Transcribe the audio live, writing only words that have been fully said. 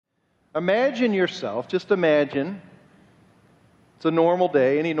Imagine yourself, just imagine, it's a normal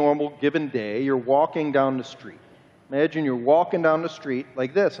day, any normal given day, you're walking down the street. Imagine you're walking down the street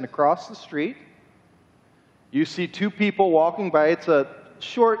like this, and across the street, you see two people walking by. It's a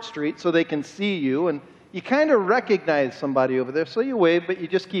short street, so they can see you, and you kind of recognize somebody over there, so you wave, but you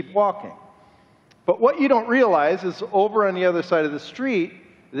just keep walking. But what you don't realize is over on the other side of the street,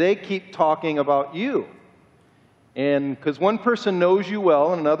 they keep talking about you. And because one person knows you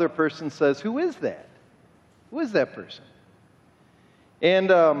well, and another person says, "Who is that? Who is that person?"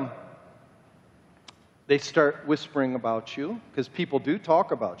 And they start whispering about you, because people do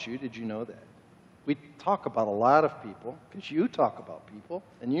talk about you. Did you know that? We talk about a lot of people, because you talk about people,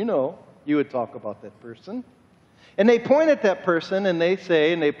 and you know you would talk about that person. And they point at that person, and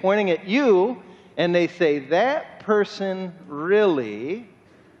they're pointing at you, and they say, "That person really,"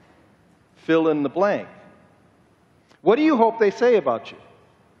 fill in the blank. What do you hope they say about you?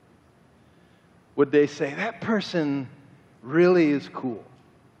 Would they say, "That person really is cool"?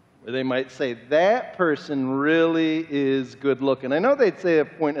 Or they might say, "That person really is good looking"? I know they'd say a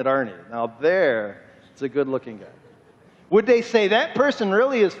point at Arnie. Now it's a good looking guy. Would they say, "That person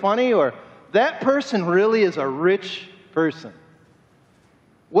really is funny"? Or "That person really is a rich person"?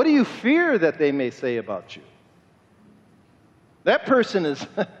 What do you fear that they may say about you? "That person is,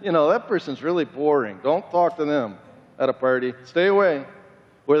 that person's really boring. Don't talk to them at a party. Stay away."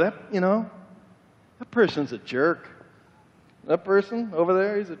 Or that person's a jerk. That person over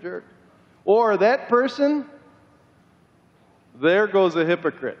there, he's a jerk. Or "That person, there goes a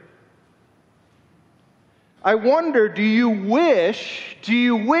hypocrite." I wonder, do you wish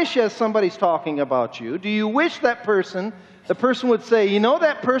as somebody's talking about you, do you wish the person would say,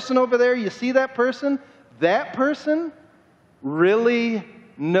 "That person over there, you see that person? That person really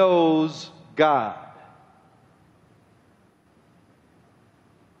knows God."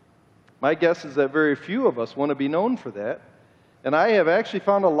 My guess is that very few of us want to be known for that. And I have actually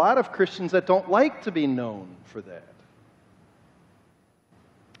found a lot of Christians that don't like to be known for that.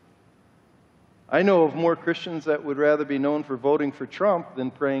 I know of more Christians that would rather be known for voting for Trump than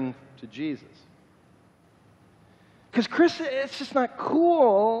praying to Jesus. Because it's just not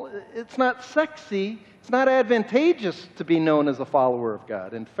cool. It's not sexy. It's not advantageous to be known as a follower of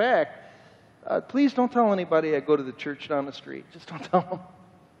God. In fact, please don't tell anybody I go to the church down the street. Just don't tell them.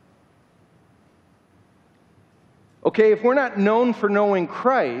 Okay, if we're not known for knowing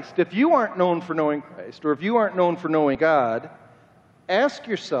Christ, if you aren't known for knowing Christ, or if you aren't known for knowing God, ask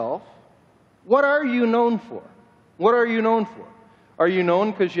yourself, what are you known for? What are you known for? Are you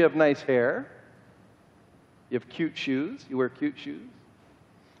known because you have nice hair? You have cute shoes? You wear cute shoes?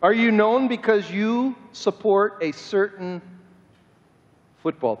 Are you known because you support a certain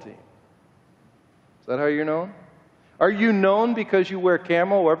football team? Is that how you're known? Are you known because you wear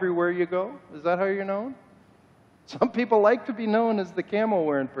camo everywhere you go? Is that how you're known? Some people like to be known as the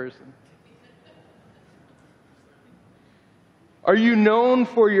camo-wearing person. Are you known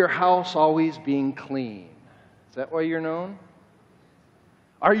for your house always being clean? Is that why you're known?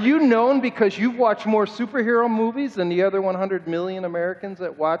 Are you known because you've watched more superhero movies than the other 100 million Americans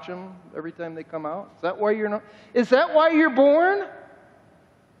that watch them every time they come out? Is that why you're known? Is that why you're born?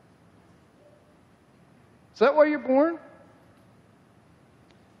 Is that why you're born?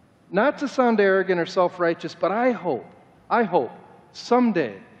 Not to sound arrogant or self-righteous, but I hope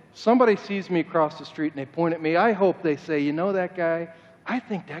someday somebody sees me across the street and they point at me. I hope they say, "You know that guy? I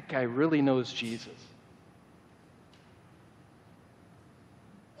think that guy really knows Jesus."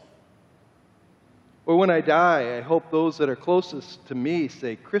 Or when I die, I hope those that are closest to me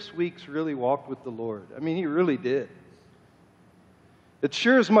say, "Chris Weeks really walked with the Lord. I mean, he really did." It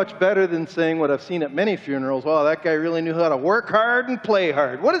sure is much better than saying what I've seen at many funerals, "Oh, that guy really knew how to work hard and play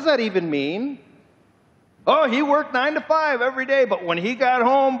hard." What does that even mean? "Oh, he worked 9 to 5 every day, but when he got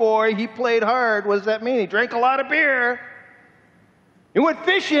home, boy, he played hard." What does that mean? He drank a lot of beer. He went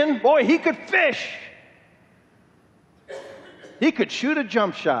fishing. Boy, he could fish. He could shoot a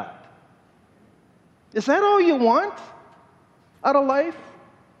jump shot. Is that all you want out of life?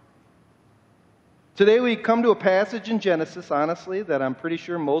 Today we come to a passage in Genesis, honestly, that I'm pretty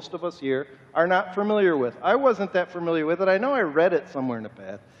sure most of us here are not familiar with. I wasn't that familiar with it. I know I read it somewhere in the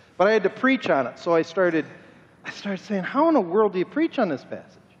past, but I had to preach on it. So I started saying, how in the world do you preach on this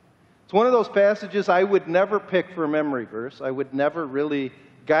passage? It's one of those passages I would never pick for a memory verse. I would never really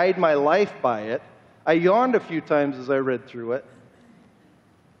guide my life by it. I yawned a few times as I read through it.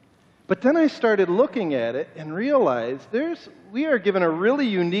 But then I started looking at it and realized we are given a really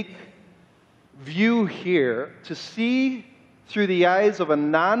unique view here to see through the eyes of a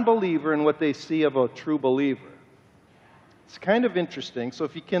non-believer and what they see of a true believer. It's kind of interesting. So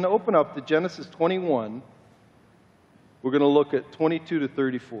if you can open up to Genesis 21, we're going to look at 22 to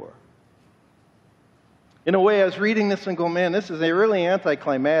 34. In a way, I was reading this and go, man, this is really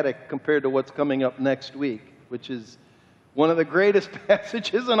anticlimactic compared to what's coming up next week, which is one of the greatest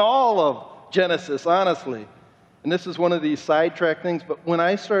passages in all of Genesis, honestly. And this is one of these sidetrack things, but when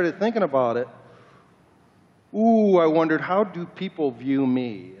I started thinking about it, I wondered, how do people view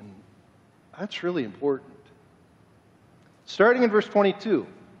me? And that's really important. Starting in verse 22.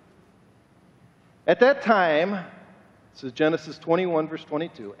 At that time, this is Genesis 21, verse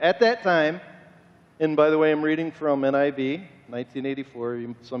 22. At that time, and by the way, I'm reading from NIV,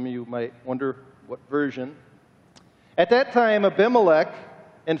 1984. Some of you might wonder what version. At that time, Abimelech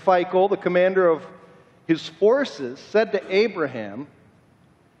and Phicol, the commander of his forces, said to Abraham,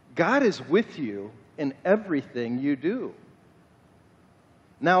 God is with you in everything you do.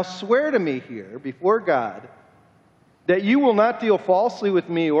 Now swear to me here before God that you will not deal falsely with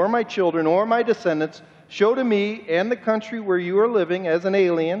me or my children or my descendants. Show to me and the country where you are living as an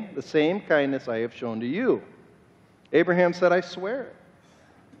alien the same kindness I have shown to you. Abraham said, I swear.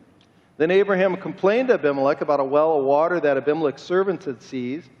 Then Abraham complained to Abimelech about a well of water that Abimelech's servants had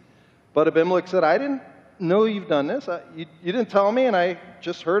seized. But Abimelech said, I didn't know you've done this. You didn't tell me, and I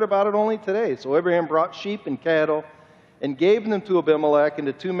just heard about it only today. So Abraham brought sheep and cattle and gave them to Abimelech, and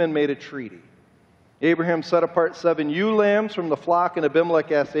the two men made a treaty. Abraham set apart 7 ewe lambs from the flock, and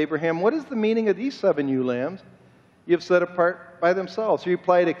Abimelech asked Abraham, what is the meaning of these 7 ewe lambs you have set apart by themselves? He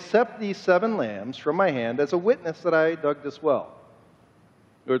replied, accept these 7 lambs from my hand as a witness that I dug this well.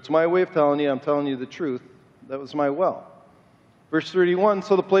 Or it's my way of telling you, I'm telling you the truth. That was my well. Verse 31,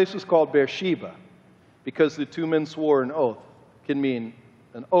 so the place was called Beersheba, because the 2 men swore an oath. Can mean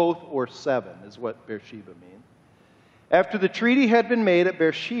an oath or 7 is what Beersheba means. After the treaty had been made at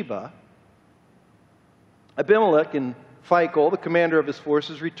Beersheba, Abimelech and Phicol, the commander of his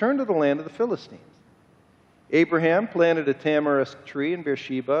forces, returned to the land of the Philistines. Abraham planted a tamarisk tree in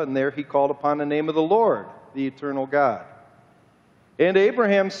Beersheba, and there he called upon the name of the Lord, the eternal God. And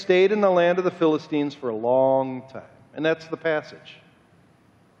Abraham stayed in the land of the Philistines for a long time. And that's the passage.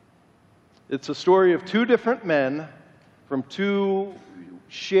 It's a story of 2 different men from 2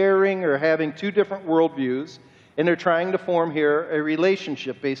 sharing or having 2 different worldviews, and they're trying to form here a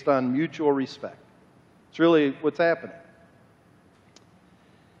relationship based on mutual respect. It's really what's happening.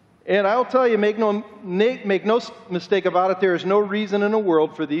 And I'll tell you, make no mistake about it, there is no reason in the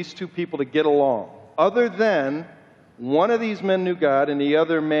world for these 2 people to get along, other than one of these men knew God and the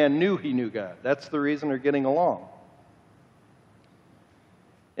other man knew he knew God. That's the reason they're getting along.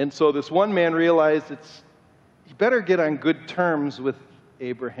 And so this one man realized he better get on good terms with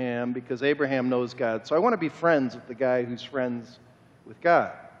Abraham because Abraham knows God. So I want to be friends with the guy who's friends with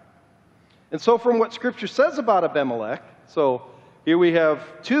God. And so from what Scripture says about Abimelech, so here we have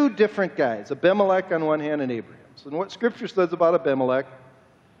 2 different guys, Abimelech on one hand and Abraham. So what Scripture says about Abimelech,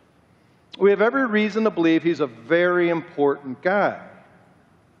 we have every reason to believe he's a very important guy.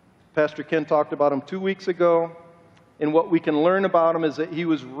 Pastor Ken talked about him 2 weeks ago, and what we can learn about him is that he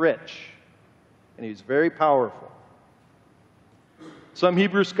was rich, and he's very powerful. Some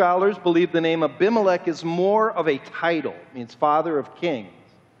Hebrew scholars believe the name Abimelech is more of a title, it means father of kings.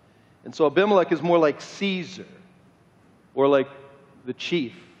 And so Abimelech is more like Caesar, or like the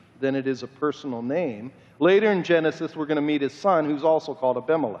chief, than it is a personal name. Later in Genesis, we're going to meet his son, who's also called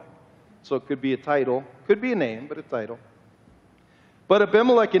Abimelech. So it could be a title, could be a name, but a title. But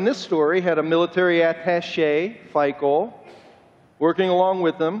Abimelech in this story had a military attaché, Phicol, working along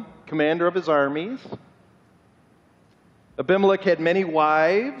with him, commander of his armies. Abimelech had many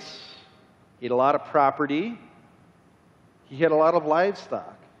wives. He had a lot of property. He had a lot of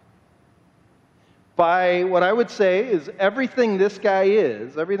livestock. By what I would say is everything this guy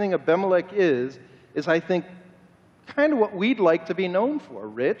is, everything Abimelech is I think kind of what we'd like to be known for.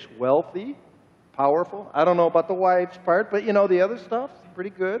 Rich, wealthy, powerful. I don't know about the wives part, but you know the other stuff's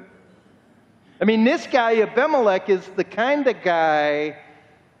pretty good. I mean, this guy, Abimelech, is the kind of guy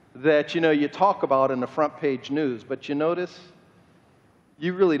that, you talk about in the front page news, but you notice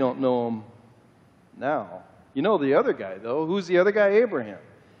you really don't know him now. You know the other guy, though. Who's the other guy? Abraham.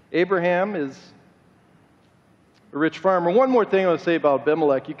 Abraham is a rich farmer. One more thing I want to say about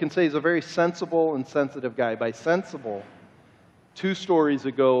Abimelech. You can say he's a very sensible and sensitive guy. By sensible, 2 stories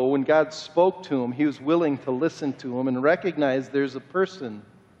ago, when God spoke to him, he was willing to listen to him and recognize there's a person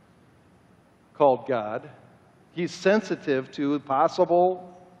called God. He's sensitive to possible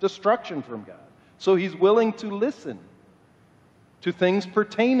destruction from God. So he's willing to listen to things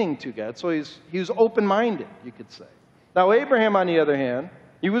pertaining to God. So he's open-minded, you could say. Now, Abraham, on the other hand,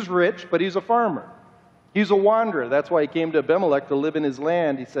 he was rich, but he's a farmer. He's a wanderer. That's why he came to Abimelech to live in his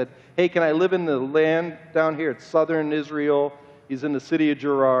land. He said, hey, can I live in the land down here? It's southern Israel. He's in the city of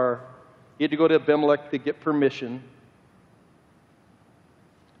Gerar. He had to go to Abimelech to get permission.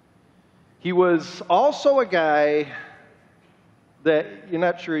 He was also a guy that you're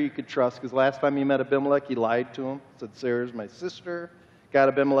not sure you could trust, because last time he met Abimelech, he lied to him. Said, Sarah's my sister. Got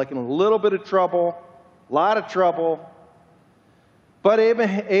Abimelech in a little bit of trouble, a lot of trouble. But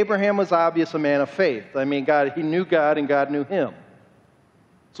Abraham was obviously a man of faith. I mean, he knew God and God knew him.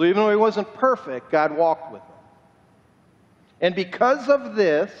 So even though he wasn't perfect, God walked with him. And because of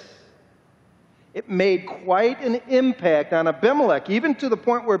this, it made quite an impact on Abimelech, even to the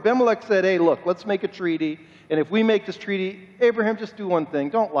point where Abimelech said, hey, look, let's make a treaty. And if we make this treaty, Abraham, just do one thing.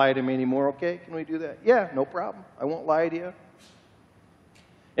 Don't lie to me anymore, okay? Can we do that? Yeah, no problem. I won't lie to you.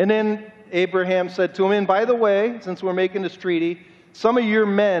 And then Abraham said to him, and by the way, since we're making this treaty, some of your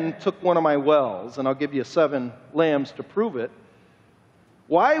men took one of my wells, and I'll give you 7 lambs to prove it.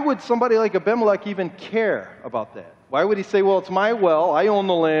 Why would somebody like Abimelech even care about that? Why would he say, well, it's my well, I own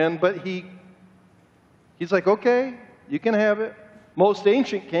the land, but he's like, okay, you can have it. Most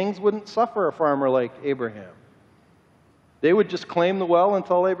ancient kings wouldn't suffer a farmer like Abraham. They would just claim the well and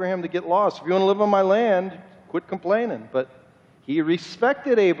tell Abraham to get lost. If you want to live on my land, quit complaining. But he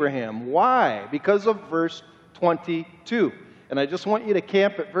respected Abraham. Why? Because of verse 22. And I just want you to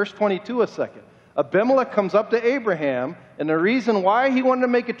camp at verse 22 a second. Abimelech comes up to Abraham, and the reason why he wanted to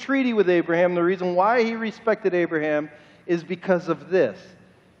make a treaty with Abraham, the reason why he respected Abraham, is because of this.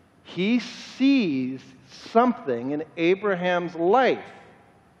 He sees something in Abraham's life.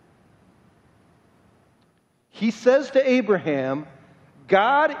 He says to Abraham,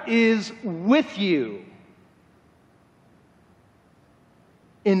 God is with you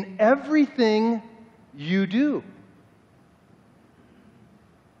in everything you do.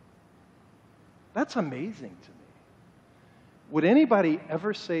 That's amazing to me. Would anybody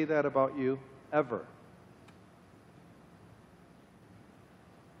ever say that about you? Ever?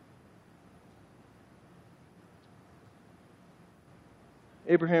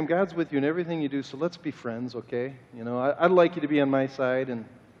 Abraham, God's with you in everything you do, so let's be friends, okay? You know, I'd like you to be on my side, and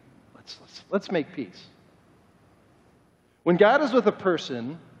let's make peace. When God is with a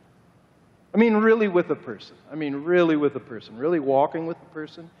person, really with a person, really walking with a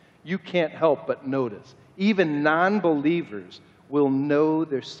person, you can't help but notice. Even non-believers will know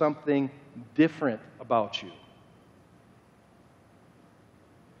there's something different about you.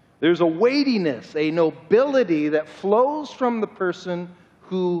 There's a weightiness, a nobility that flows from the person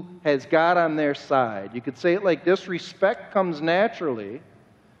who has God on their side. You could say it like this: respect comes naturally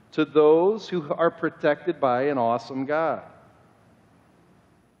to those who are protected by an awesome God.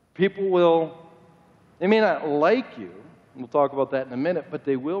 People they may not like you, we'll talk about that in a minute, but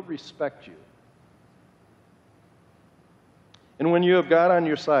they will respect you. And when you have God on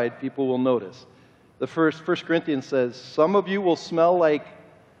your side, people will notice. The First Corinthians says, some of you will smell like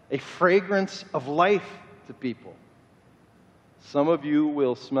a fragrance of life to people. Some of you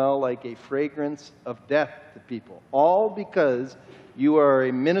will smell like a fragrance of death to people. All because you are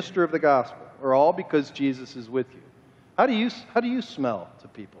a minister of the gospel, or all because Jesus is with you. How do you smell to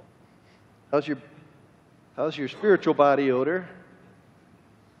people? How's your spiritual body odor?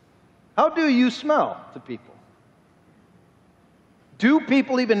 How do you smell to people? Do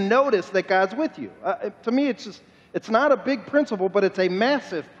people even notice that God's with you? To me, it's not a big principle, but it's a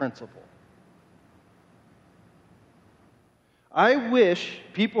massive principle. I wish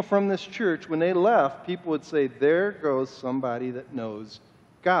people from this church, when they left, people would say, there goes somebody that knows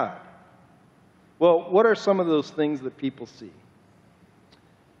God. Well, what are some of those things that people see?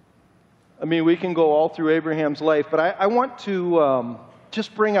 We can go all through Abraham's life, but I want to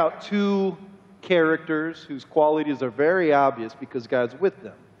just bring out 2 characters whose qualities are very obvious because God's with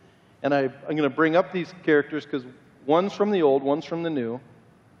them. And I'm going to bring up these characters because one's from the old, one's from the new.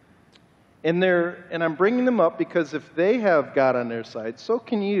 And I'm bringing them up because if they have God on their side, so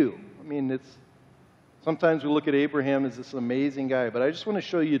can you. Sometimes we look at Abraham as this amazing guy, but I just want to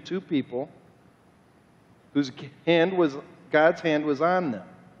show you 2 people whose God's hand was on them.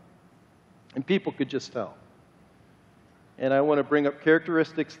 And people could just tell. And I want to bring up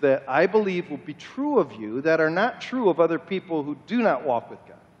characteristics that I believe will be true of you that are not true of other people who do not walk with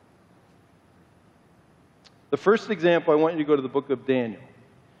God. The first example, I want you to go to the book of Daniel.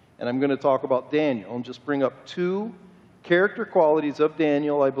 And I'm going to talk about Daniel and just bring up 2 character qualities of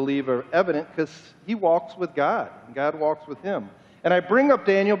Daniel I believe are evident because he walks with God, and God walks with him. And I bring up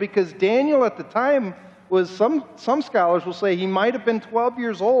Daniel because Daniel at the time was, some scholars will say he might have been 12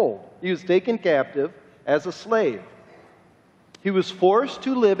 years old. He was taken captive as a slave. He was forced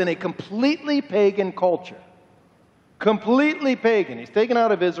to live in a completely pagan culture. Completely pagan. He's taken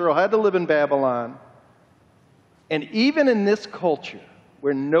out of Israel, had to live in Babylon. And even in this culture,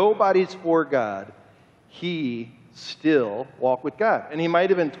 where nobody's for God, he still walked with God. And he might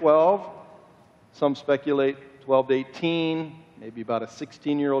have been 12. Some speculate 12 to 18, maybe about a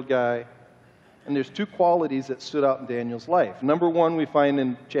 16-year-old guy. And there's two qualities that stood out in Daniel's life. Number one, we find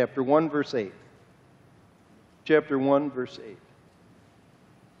in chapter 1, verse 8. Chapter 1, verse 8.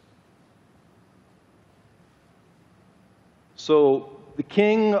 So the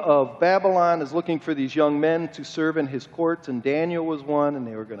king of Babylon is looking for these young men to serve in his courts, and Daniel was one, and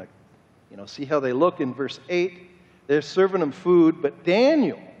they were going to, see how they look in verse 8. They're serving him food, but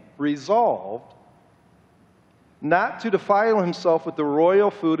Daniel resolved not to defile himself with the royal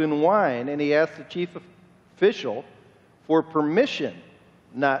food and wine, and he asked the chief official for permission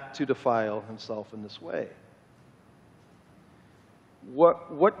not to defile himself in this way.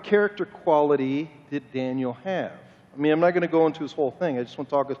 What character quality did Daniel have? I mean, I'm not going to go into his whole thing. I just want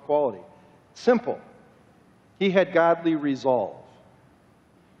to talk his quality. Simple. He had godly resolve.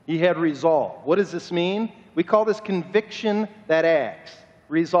 He had resolve. What does this mean? We call this conviction that acts.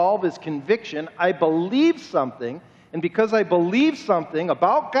 Resolve is conviction. I believe something, and because I believe something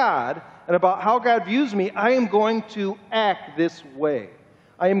about God and about how God views me, I am going to act this way.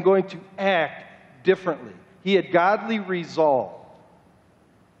 I am going to act differently. He had godly resolve.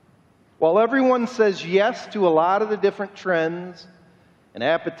 While everyone says yes to a lot of the different trends and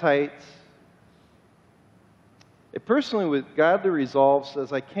appetites, a person with godly resolve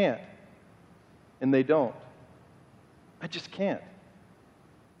says, I can't. And they don't. I just can't.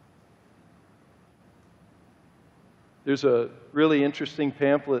 There's a really interesting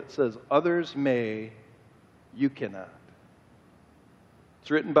pamphlet that says, others may, you cannot. It's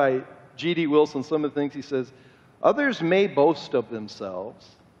written by G.D. Wilson. Some of the things he says, others may boast of themselves,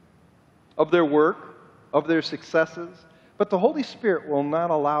 of their work, of their successes, but the Holy Spirit will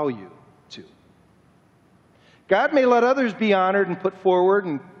not allow you to. God may let others be honored and put forward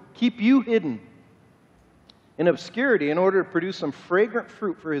and keep you hidden in obscurity in order to produce some fragrant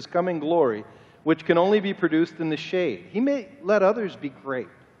fruit for His coming glory, which can only be produced in the shade. He may let others be great,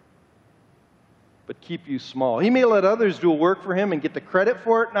 but keep you small. He may let others do a work for Him and get the credit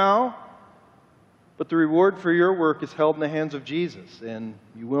for it now, but the reward for your work is held in the hands of Jesus, and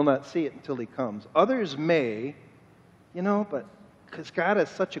you will not see it until He comes. Others may, but because God has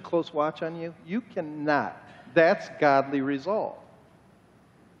such a close watch on you, you cannot. That's godly resolve.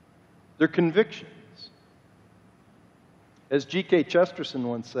 They're convictions. As G.K. Chesterton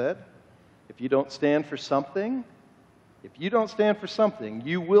once said, if you don't stand for something,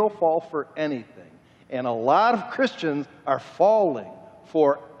 you will fall for anything. And a lot of Christians are falling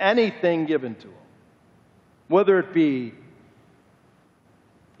for anything given to them. Whether it be,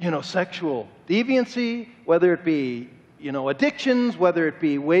 sexual deviancy, whether it be, addictions, whether it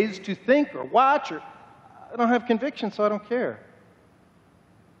be ways to think or watch, or I don't have conviction, so I don't care.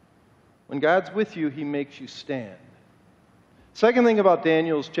 When God's with you, He makes you stand. Second thing about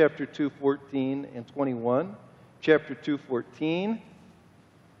Daniel's chapter 2, 14 and 21. Chapter 2, 14.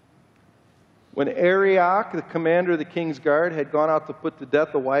 When Arioch, the commander of the king's guard, had gone out to put to death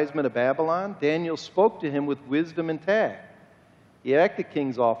the wise men of Babylon, Daniel spoke to him with wisdom and tact. He asked the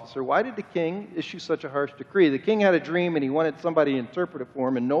king's officer, why did the king issue such a harsh decree? The king had a dream and he wanted somebody to interpret it for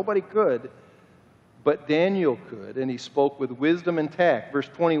him, and nobody could, but Daniel could, and he spoke with wisdom and tact. Verse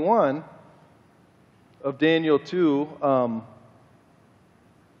 21 of Daniel 2,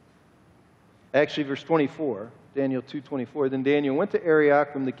 verse 24. Daniel 2:24. Then Daniel went to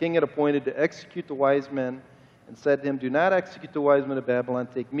Arioch, whom the king had appointed to execute the wise men, and said to him, do not execute the wise men of Babylon.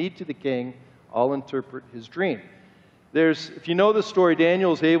 Take me to the king. I'll interpret his dream. If you know the story,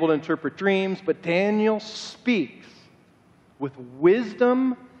 Daniel is able to interpret dreams, but Daniel speaks with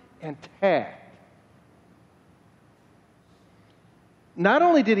wisdom and tact. Not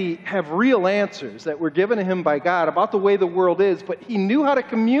only did he have real answers that were given to him by God about the way the world is, but he knew how to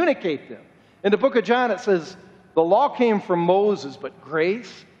communicate them. In the book of John, it says, the law came from Moses, but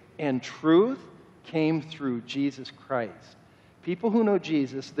grace and truth came through Jesus Christ. People who know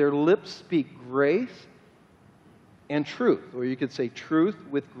Jesus, their lips speak grace and truth, or you could say truth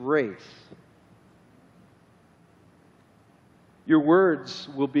with grace. Your words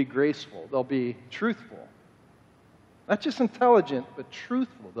will be graceful. They'll be truthful. Not just intelligent, but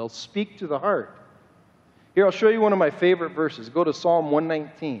truthful. They'll speak to the heart. Here, I'll show you one of my favorite verses. Go to Psalm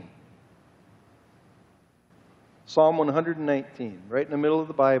 119. Psalm 119, right in the middle of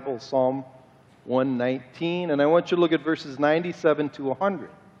the Bible, Psalm 119. And I want you to look at verses 97 to 100.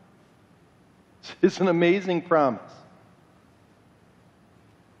 It's an amazing promise.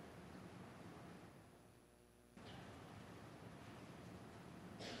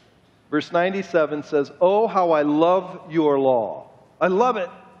 Verse 97 says, "Oh, how I love your law." I love it.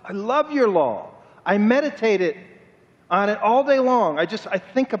 I love your law. I meditate on it all day long. I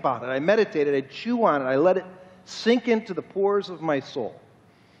think about it. I meditate it. I chew on it. I let it sink into the pores of my soul.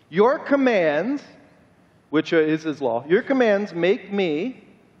 Your commands, which is his law, your commands make me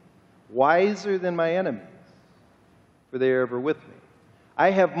wiser than my enemies, for they are ever with me.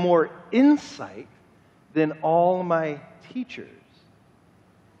 I have more insight than all my teachers,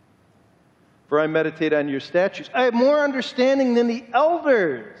 for I meditate on your statutes. I have more understanding than the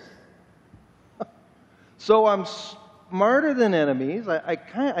elders. So I'm smarter than enemies.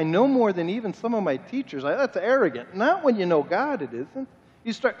 I know more than even some of my teachers. That's arrogant. Not when you know God, it isn't.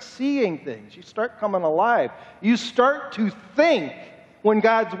 You start seeing things. You start coming alive. You start to think when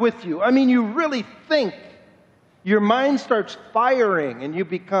God's with you. I mean, you really think. Your mind starts firing and you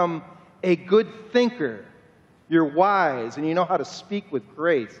become a good thinker. You're wise and you know how to speak with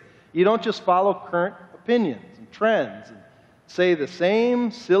grace. You don't just follow current opinions and trends and say the same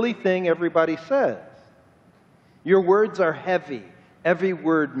silly thing everybody says. Your words are heavy. Every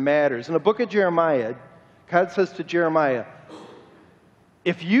word matters. In the book of Jeremiah, God says to Jeremiah,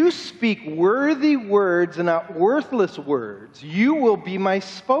 if you speak worthy words and not worthless words, you will be my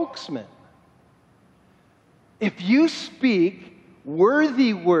spokesman. If you speak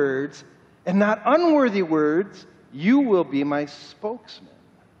worthy words and not unworthy words, you will be my spokesman.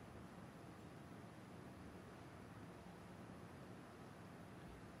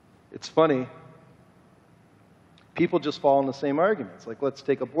 It's funny. People just fall in the same arguments. Like, let's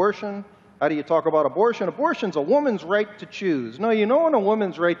take abortion. How do you talk about abortion? Abortion's a woman's right to choose. No, you know when a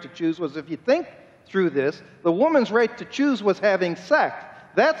woman's right to choose was, if you think through this, the woman's right to choose was having sex.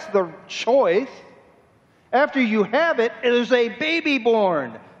 That's the choice. After you have it, there's a baby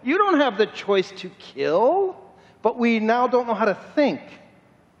born. You don't have the choice to kill, but we now don't know how to think.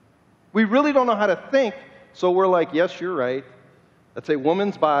 We really don't know how to think, so we're like, yes, you're right. That's a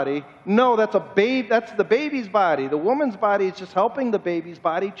woman's body. No, that's the baby's body. The woman's body is just helping the baby's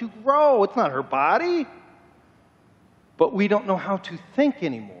body to grow. It's not her body. But we don't know how to think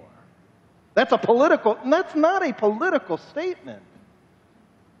anymore. That's not a political statement.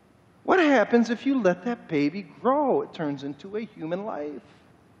 What happens if you let that baby grow? It turns into a human life.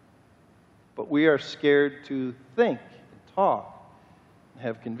 But we are scared to think and talk and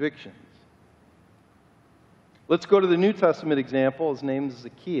have convictions. Let's go to the New Testament example. His name is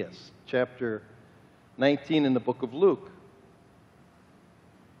Zacchaeus, chapter 19 in the book of Luke.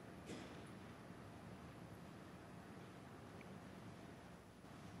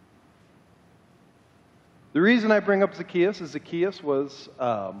 The reason I bring up Zacchaeus is Zacchaeus was,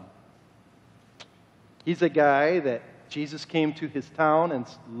 he's a guy that Jesus came to his town and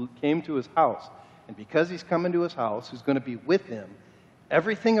came to his house. And because he's coming to his house, who's going to be with him,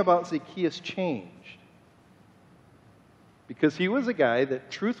 everything about Zacchaeus changed. Because he was a guy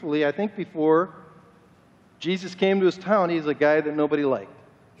that, truthfully, I think before Jesus came to his town, he's a guy that nobody liked.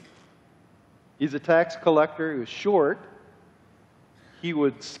 He's a tax collector. He was short. He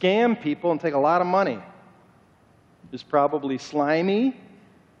would scam people and take a lot of money. He's probably slimy.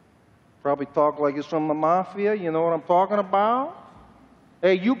 Probably talk like he's from the mafia. You know what I'm talking about?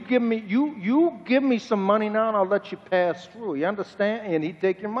 Hey, you give me some money now and I'll let you pass through. You understand? And he'd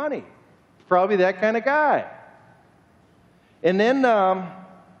take your money. Probably that kind of guy. And then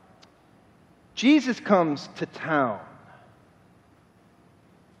Jesus comes to town.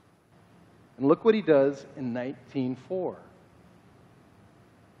 And look what he does in 19:4.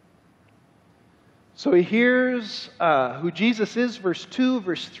 So he hears who Jesus is, verse 2,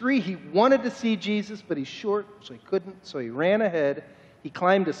 verse 3. He wanted to see Jesus, but he's short, so he couldn't. So he ran ahead. He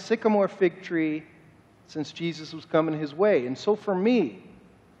climbed a sycamore fig tree since Jesus was coming his way. And so for me,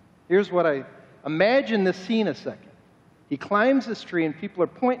 here's what imagine this scene a second. He climbs this tree and people are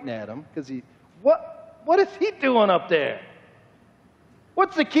pointing at him because what is he doing up there?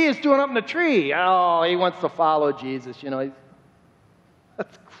 What's Zacchaeus doing up in the tree? Oh, he wants to follow Jesus, you know.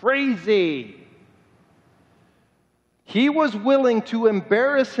 That's crazy. He was willing to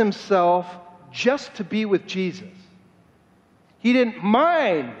embarrass himself just to be with Jesus. He didn't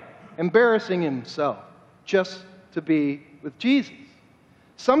mind embarrassing himself just to be with Jesus.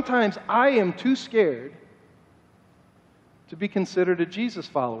 Sometimes I am too scared to be considered a Jesus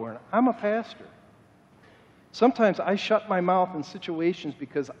follower. And I'm a pastor. Sometimes I shut my mouth in situations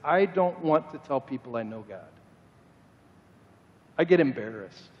because I don't want to tell people I know God. I get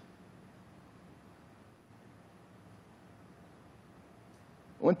embarrassed.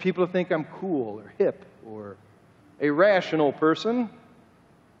 When people think I'm cool or hip or a rational person,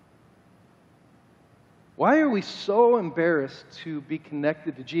 Why are we so embarrassed to be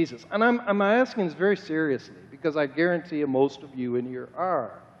connected to Jesus? And I'm asking this very seriously, because I guarantee you most of you in here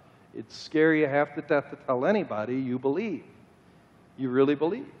are. It's scary you have to tell anybody you believe. You really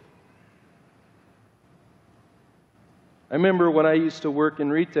believe. I remember when I used to work in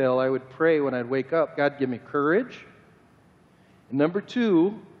retail, I would pray when I'd wake up, God, give me courage. And number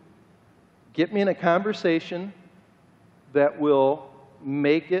 2, get me in a conversation that will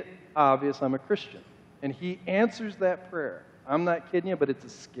make it obvious I'm a Christian. And he answers that prayer. I'm not kidding you, but it's a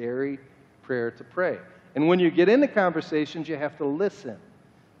scary prayer to pray. And when you get into conversations, you have to listen,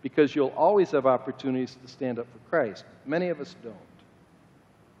 because you'll always have opportunities to stand up for Christ. Many of us don't,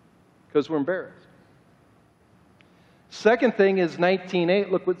 because we're embarrassed. Second thing is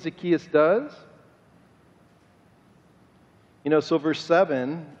 19:8. Look what Zacchaeus does. So verse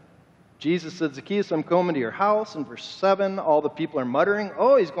 7, Jesus said, Zacchaeus, I'm coming to your house. And verse 7, all the people are muttering,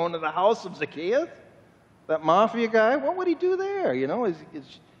 oh, he's going to the house of Zacchaeus? That mafia guy? What would he do there? Is he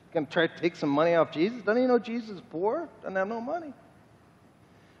going to try to take some money off Jesus? Doesn't he know Jesus is poor? Doesn't have no money.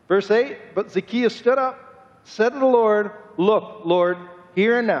 Verse 8, but Zacchaeus stood up, said to the Lord, look, Lord,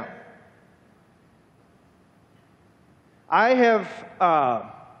 here and now. I have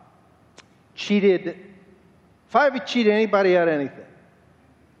cheated. If I ever cheated anybody out of anything,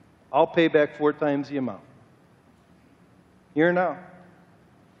 I'll pay back 4 times the amount. Here and now.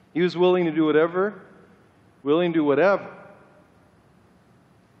 He was willing to do whatever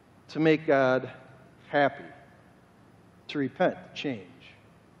to make God happy, to repent, to change,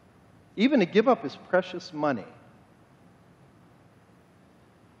 even to give up his precious money.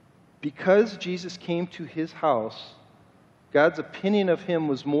 Because Jesus came to his house, God's opinion of him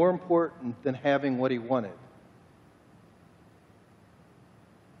was more important than having what he wanted.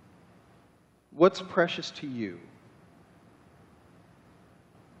 What's precious to you?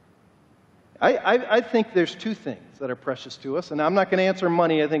 I think there's 2 things that are precious to us, and I'm not going to answer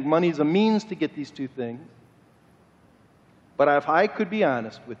money. I think money is a means to get these 2 things. But if I could be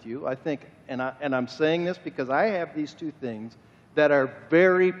honest with you, I think, and I'm saying this because I have these 2 things that are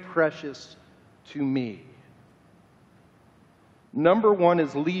very precious to me. Number 1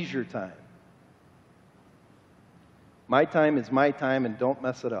 is leisure time. My time is my time, and don't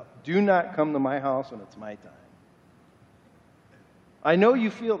mess it up. Do not come to my house when it's my time. I know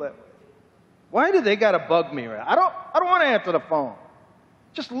you feel that way. Why do they got to bug me? I don't want to answer the phone.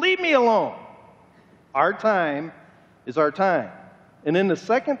 Just leave me alone. Our time is our time. And then the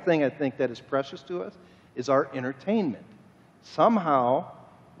second thing I think that is precious to us is our entertainment. Somehow,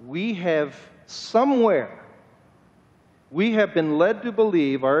 we have been led to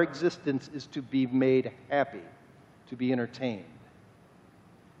believe our existence is to be made happy, to be entertained.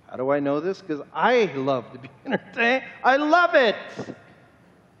 How do I know this? Because I love to be entertained. I love it.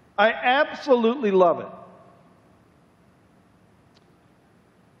 I absolutely love it.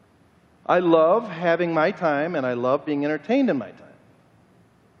 I love having my time, and I love being entertained in my time.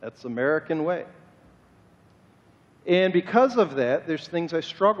 That's the American way. And because of that, there's things I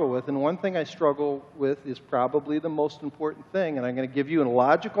struggle with, and one thing I struggle with is probably the most important thing, and I'm going to give you a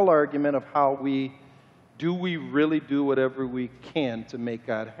logical argument of how we really do whatever we can to make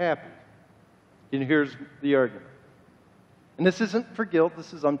God happy. And here's the argument. And this isn't for guilt,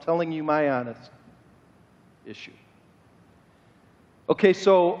 I'm telling you my honest issue. Okay,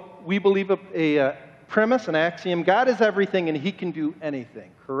 so we believe a premise, an axiom, God is everything and he can do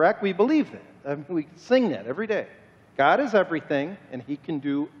anything, correct? We believe that. We sing that every day. God is everything and he can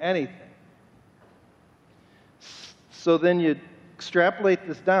do anything. So then you extrapolate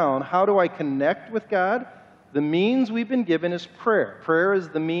this down. How do I connect with God? The means we've been given is prayer. Prayer is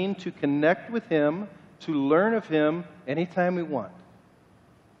the mean to connect with him, to learn of him anytime we want.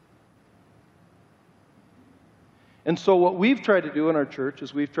 And so what we've tried to do in our church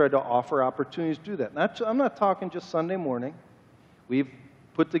is we've tried to offer opportunities to do that. I'm not talking just Sunday morning. We've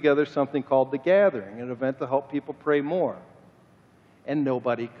put together something called The Gathering, an event to help people pray more. And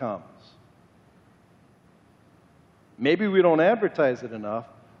nobody comes. Maybe we don't advertise it enough,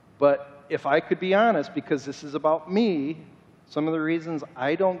 but if I could be honest, because this is about me, some of the reasons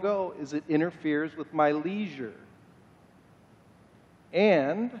I don't go is it interferes with my leisure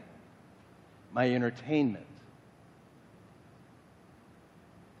and my entertainment.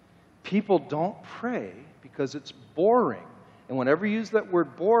 People don't pray because it's boring. And whenever you use that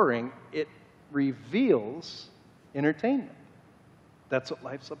word boring, it reveals entertainment. That's what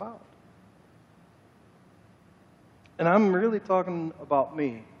life's about. And I'm really talking about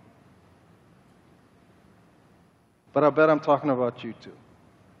me. But I bet I'm talking about you too.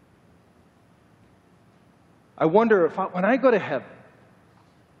 I wonder if when I go to heaven,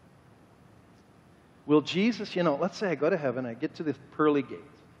 Will Jesus, let's say I go to heaven, I get to the pearly gates.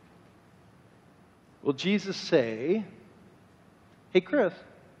 Will Jesus say, hey, Chris,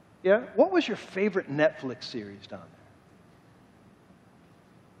 yeah, what was your favorite Netflix series down there?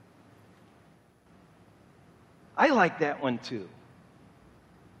 I like that one too.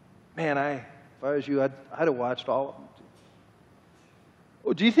 Man, if I was you, I'd have watched all of them too.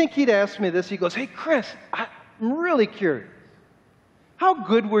 Well, do you think he'd ask me this? He goes, hey, Chris, I'm really curious. How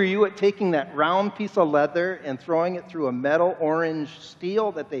good were you at taking that round piece of leather and throwing it through a metal orange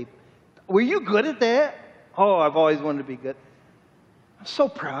steel were you good at that? Oh, I've always wanted to be good. I'm so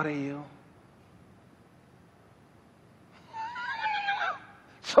proud of you.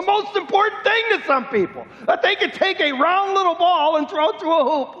 It's the most important thing to some people, that they can take a round little ball and throw it through a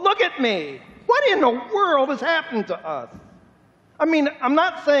hoop. Look at me. What in the world has happened to us? I mean, I'm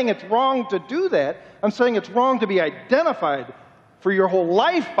not saying it's wrong to do that. I'm saying it's wrong to be identified for your whole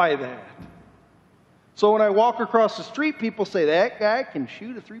life by that. So when I walk across the street, people say, that guy can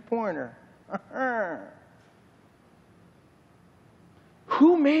shoot a three-pointer.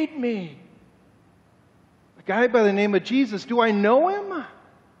 Who made me? A guy by the name of Jesus. Do I know him?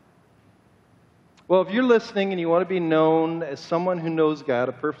 Well, if you're listening and you want to be known as someone who knows God,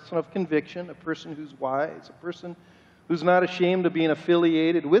 a person of conviction, a person who's wise, a person who's not ashamed of being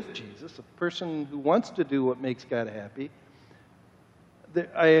affiliated with Jesus, a person who wants to do what makes God happy,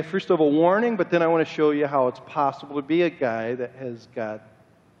 I first have a warning, but then I want to show you how it's possible to be a guy that has God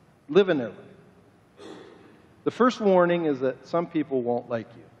living their life. The first warning is that some people won't like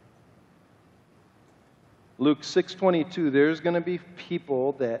you. Luke 6:22, there's going to be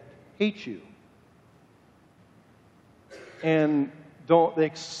people that hate you. And they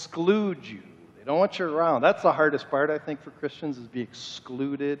exclude you. They don't want you around. That's the hardest part, I think, for Christians, is be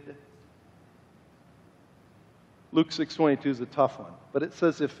excluded. Luke 6:22 is a tough one. But it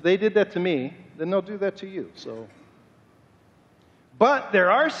says if they did that to me, then they'll do that to you. But there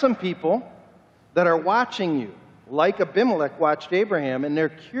are some people that are watching you, like Abimelech watched Abraham, and they're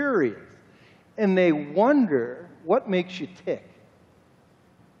curious. And they wonder what makes you tick.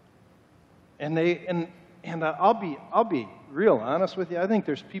 And I'll be real honest with you. I think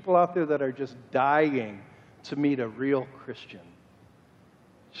there's people out there that are just dying to meet a real Christian.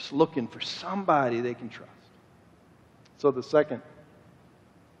 Just looking for somebody they can trust. So the second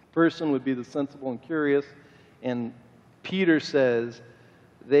person would be the sensible and curious. And Peter says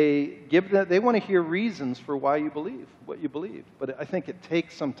they want to hear reasons for why you believe what you believe. But I think it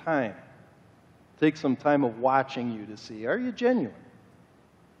takes some time. It takes some time of watching you to see, are you genuine?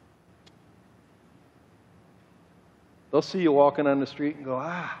 They'll see you walking on the street and go,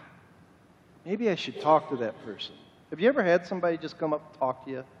 maybe I should talk to that person. Have you ever had somebody just come up and talk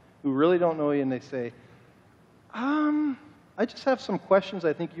to you who really don't know you and they say, I just have some questions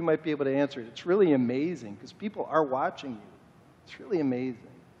I think you might be able to answer. It's really amazing because people are watching you. It's really amazing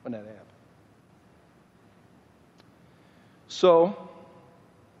when that happens. So,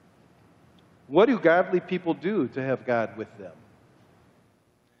 what do godly people do to have God with them?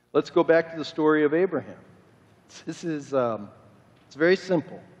 Let's go back to the story of Abraham. This is, it's very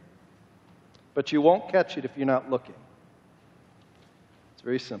simple, but you won't catch it if you're not looking. It's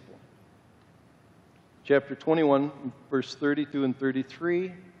very simple. Chapter 21, verse 32 and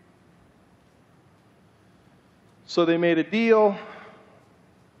 33. So they made a deal.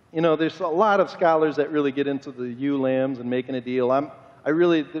 There's a lot of scholars that really get into the ewe lambs and making a deal. I'm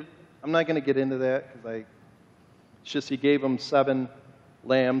not going to get into that because it's just he gave them 7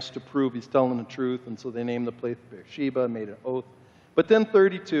 lambs to prove he's telling the truth, and so they named the place Beersheba, made an oath. But then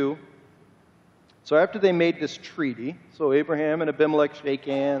 32, so after they made this treaty, so Abraham and Abimelech shake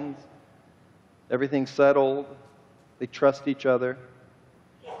hands, everything's settled, they trust each other.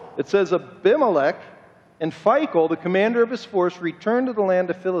 It says Abimelech and Phicol, the commander of his force, returned to the land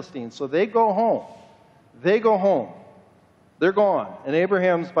of Philistines. So they go home. They're gone, and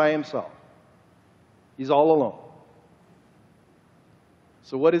Abraham's by himself. He's all alone.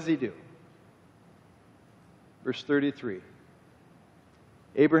 So what does he do? Verse 33.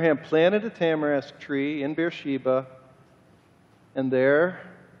 Abraham planted a tamarisk tree in Beersheba, and there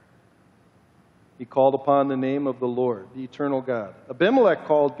he called upon the name of the Lord, the eternal God. Abimelech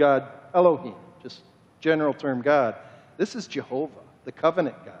called God Elohim, just general term God. This is Jehovah, the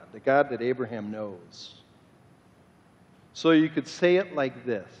covenant God, the God that Abraham knows. So you could say it like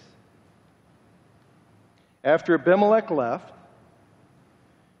this. After Abimelech left,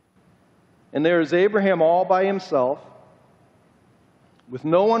 and there is Abraham all by himself, with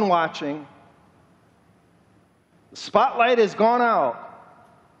no one watching. The spotlight has gone out.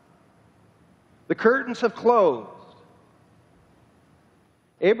 The curtains have closed.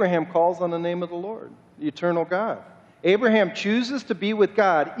 Abraham calls on the name of the Lord. the eternal God. Abraham chooses to be with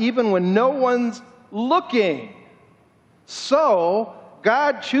God even when no one's looking. So,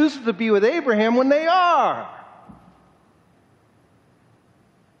 God chooses to be with Abraham when they are.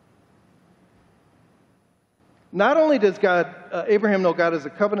 Not only does Abraham know God as a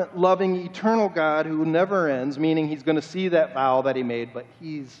covenant-loving, eternal God who never ends, meaning he's going to see that vow that he made, but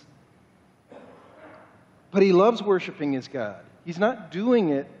he loves worshiping his God. He's not doing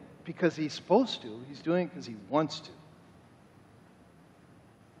it because he's supposed to. He's doing it because he wants to.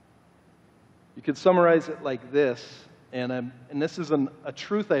 You could summarize it like this, and this is a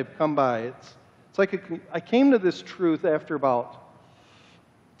truth I've come by. It's like I came to this truth after about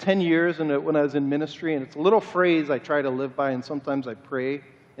 10 years when I was in ministry, and it's a little phrase I try to live by, and sometimes I pray.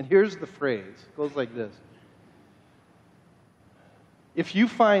 And here's the phrase. It goes like this. If you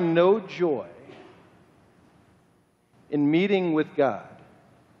find no joy in meeting with God,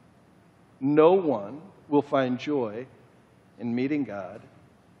 no one will find joy in meeting God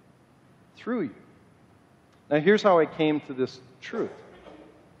through you. Now here's how I came to this truth.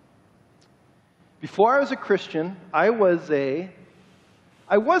 Before I was a Christian, I wasn't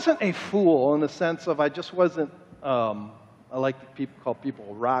a fool in the sense of I just wasn't, I like to call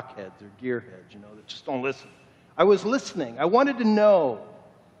people rockheads or gearheads, that just don't listen. I was listening. I wanted to know.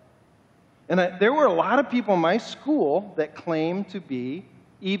 And there were a lot of people in my school that claimed to be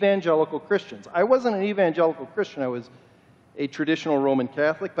evangelical Christians. I wasn't an evangelical Christian. I was a traditional Roman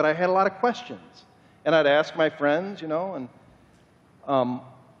Catholic, but I had a lot of questions. And I'd ask my friends, and all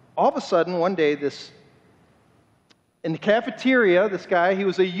of a sudden, one day, in the cafeteria, this guy, he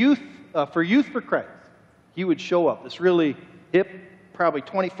was a Youth for Christ. He would show up, this really hip, probably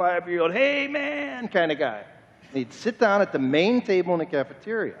 25-year-old, hey, man, kind of guy. And he'd sit down at the main table in the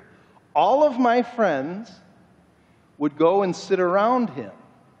cafeteria. All of my friends would go and sit around him.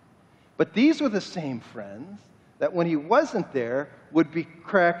 But these were the same friends that when he wasn't there would be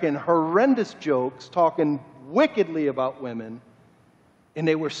cracking horrendous jokes, talking wickedly about women, and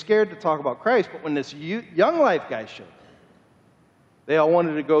they were scared to talk about Christ. But when this Young Life guy showed up, they all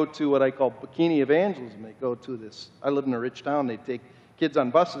wanted to go to what I call bikini evangelism. They go to this, I live in a rich town, they take kids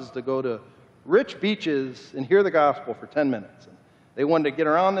on buses to go to rich beaches and hear the gospel for 10 minutes. And they wanted to get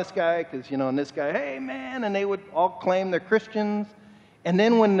around this guy because, and this guy, hey, man, and they would all claim they're Christians. And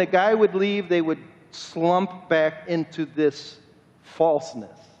then when the guy would leave, they would slump back into this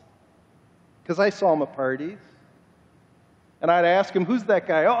falseness. Because I saw him at parties. And I'd ask him, who's that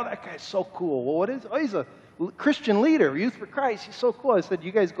guy? Oh, that guy's so cool. Well, what is? Oh, he's a Christian leader, Youth for Christ. He's so cool. I said,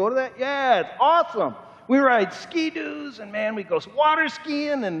 you guys go to that? Yeah, it's awesome. We ride ski-doos, and man, we go water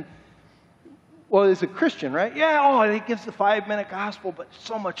skiing, and well, he's a Christian, right? Yeah, oh, he gives the 5-minute gospel, but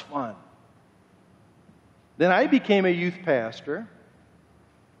so much fun. Then I became a youth pastor,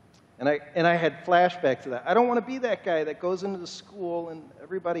 and I had flashbacks to that. I don't want to be that guy that goes into the school and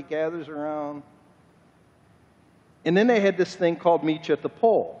everybody gathers around. And then they had this thing called Meet You at the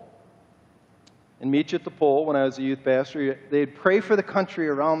Pole. And Meet You at the Pole, when I was a youth pastor, they'd pray for the country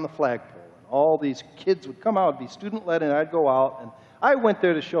around the flagpole. And all these kids would come out, it'd be student-led, and I'd go out. And I went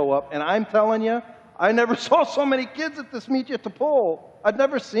there to show up, and I'm telling you, I never saw so many kids at this Meet You at the Pole. I'd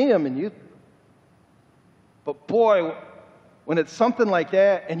never seen them in youth. But boy, when it's something like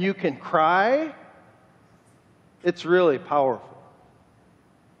that and you can cry, it's really powerful.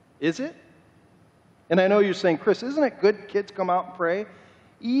 Is it? And I know you're saying, Chris, isn't it good kids come out and pray?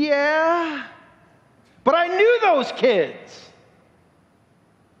 Yeah, but I knew those kids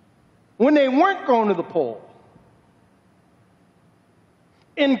when they weren't going to the pole.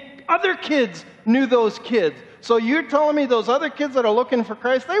 And other kids knew those kids. So you're telling me those other kids that are looking for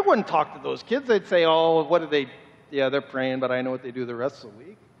Christ, they wouldn't talk to those kids. They'd say, oh, what do they, yeah, they're praying, but I know what they do the rest of the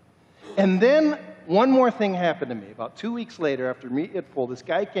week. And then one more thing happened to me. About 2 weeks later, after Meet You at the Pole, this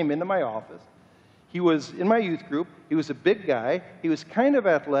guy came into my office. He was in my youth group. He was a big guy. He was kind of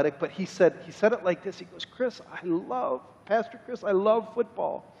athletic, but he said it like this. He goes, Pastor Chris, I love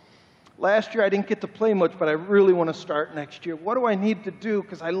football. Last year I didn't get to play much, but I really want to start next year. What do I need to do?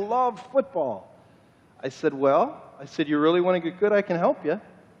 Because I love football. I said, you really want to get good? I can help you.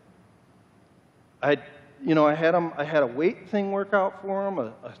 I had a weight thing work out for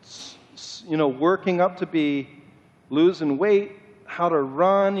him, working up to be losing weight, how to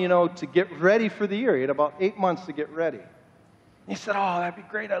run, to get ready for the year. He had about 8 months to get ready. He said, oh, that'd be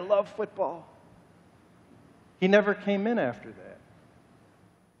great. I love football. He never came in after that.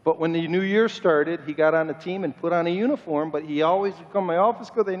 But when the new year started, he got on the team and put on a uniform, but he always would come to my office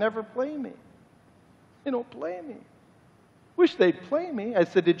because they never play me. They don't play me. Wish they'd play me. I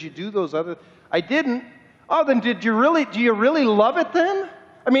said, did you do those other? I didn't. Oh, then do you really love it then?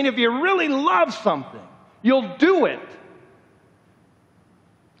 I mean, if you really love something, You'll do it.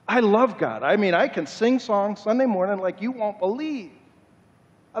 I love God. I mean, I can sing songs Sunday morning like you won't believe.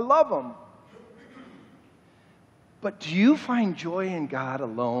 I love them. But do you find joy in God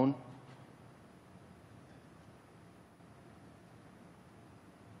alone?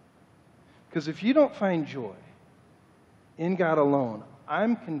 Because if you don't find joy in God alone,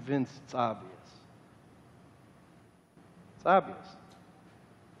 I'm convinced it's obvious. It's obvious.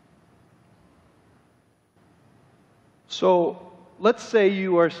 So let's say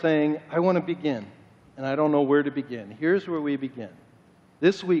you are saying, I want to begin, and I don't know where to begin. Here's where we begin.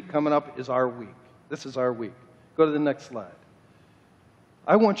 This week coming up is our week. This is our week. Go to the next slide.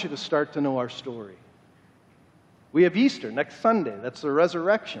 I want you to start to know our story. We have Easter next Sunday. That's the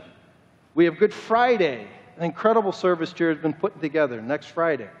resurrection. We have Good Friday. An incredible service Jared's been putting together next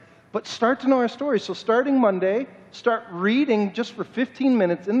Friday. But start to know our story. So starting Monday, start reading just for 15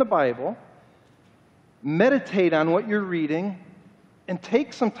 minutes in the Bible. Meditate on what you're reading. And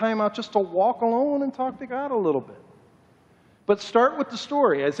take some time out just to walk alone and talk to God a little bit. But start with the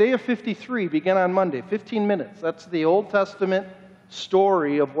story. Isaiah 53 began on Monday, 15 minutes. That's the Old Testament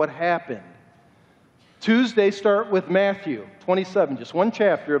story of what happened. Tuesday, start with Matthew 27, just one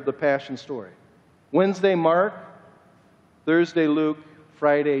chapter of the Passion story. Wednesday, Mark. Thursday, Luke.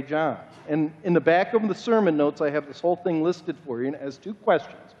 Friday, John. And in the back of the sermon notes, I have this whole thing listed for you as 2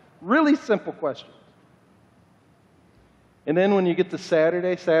 questions. Really simple questions. And then when you get to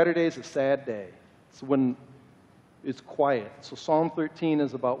Saturday, Saturday is a sad day. It's when it's quiet. So Psalm 13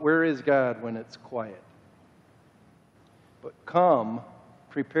 is about where is God when it's quiet. But come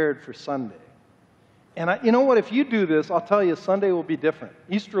prepared for Sunday. And you know what? If you do this, I'll tell you, Sunday will be different.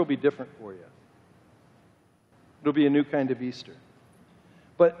 Easter will be different for you. It'll be a new kind of Easter.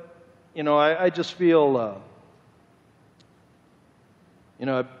 But, you know, I just feel,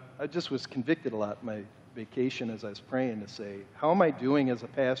 I just was convicted a lot in my vacation as I was praying to say, how am I doing as a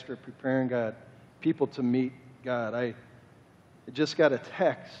pastor preparing people to meet God? I just got a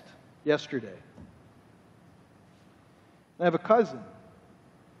text yesterday. I have a cousin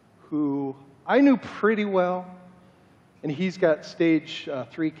who I knew pretty well, and he's got stage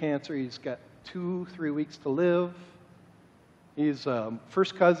 3 cancer. He's got 2-3 weeks to live. He's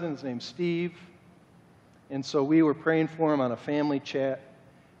first cousin. His name's Steve. And so we were praying for him on a family chat.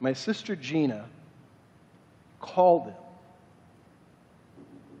 My sister Gina called him,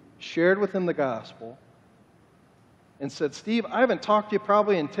 shared with him the gospel, and said, Steve, I haven't talked to you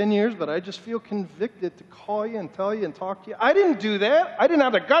probably in 10 years, but I just feel convicted to call you and tell you and talk to you. I didn't do that. I didn't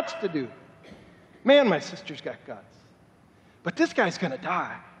have the guts to do it. Man, my sister's got guts. But this guy's going to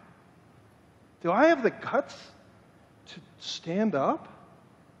die. Do I have the guts to stand up?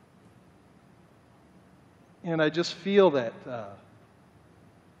 And I just feel that,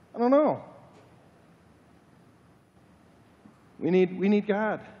 I don't know. We need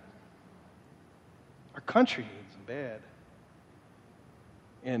God. Our country needs him bad.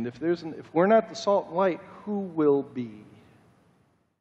 And if we're not the salt and light, who will be?